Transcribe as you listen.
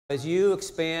As you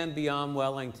expand beyond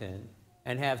Wellington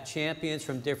and have champions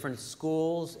from different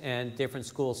schools and different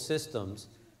school systems,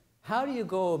 how do you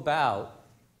go about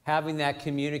having that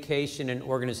communication and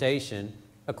organization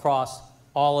across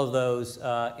all of those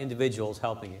individuals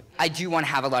helping you? I do want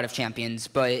to have a lot of champions,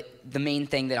 but the main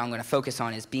thing that I'm going to focus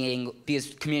on is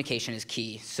because communication is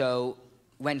key. So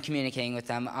when communicating with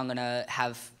them, I'm going to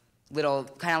have little,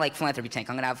 kind of like Philanthropy Tank,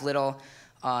 I'm going to have little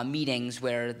meetings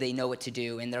where they know what to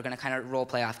do, and they're going to kind of role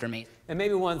play after me. And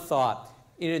maybe one thought,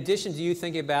 in addition to you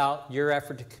thinking about your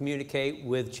effort to communicate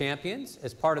with champions,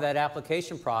 as part of that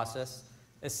application process,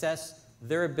 assess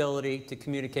their ability to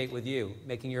communicate with you,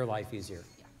 making your life easier.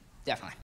 Yeah, definitely.